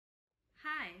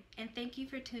and thank you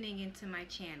for tuning into my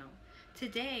channel.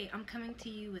 Today I'm coming to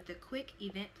you with a quick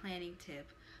event planning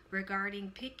tip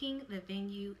regarding picking the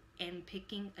venue and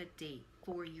picking a date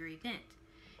for your event.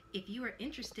 If you are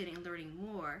interested in learning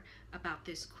more about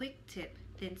this quick tip,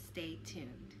 then stay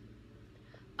tuned.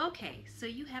 Okay, so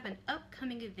you have an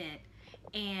upcoming event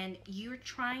and you're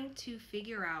trying to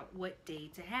figure out what day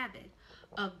to have it.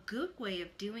 A good way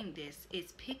of doing this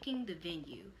is picking the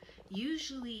venue.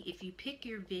 Usually, if you pick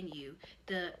your venue,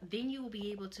 the venue will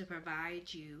be able to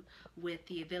provide you with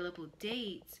the available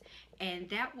dates, and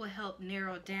that will help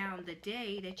narrow down the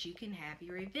day that you can have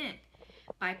your event.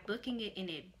 By booking it in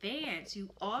advance, you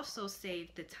also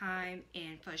save the time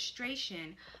and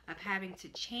frustration of having to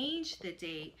change the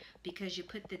date because you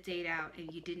put the date out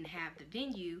and you didn't have the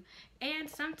venue. And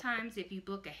sometimes if you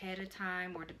book ahead of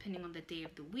time or depending on the day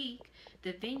of the week,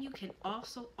 the venue can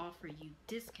also offer you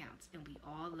discounts, and we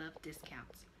all love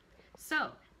discounts.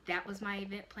 So that was my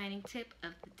event planning tip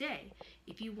of the day.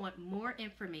 If you want more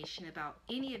information about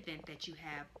any event that you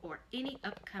have or any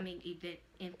upcoming event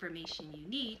information you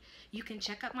need, you can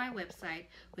check out my website,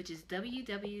 which is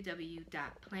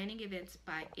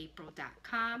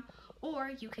www.planningevents.april.com,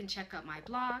 or you can check out my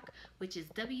blog, which is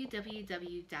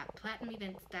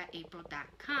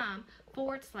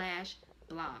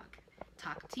www.platinumevents.april.com/blog.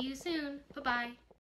 Talk to you soon. Bye-bye.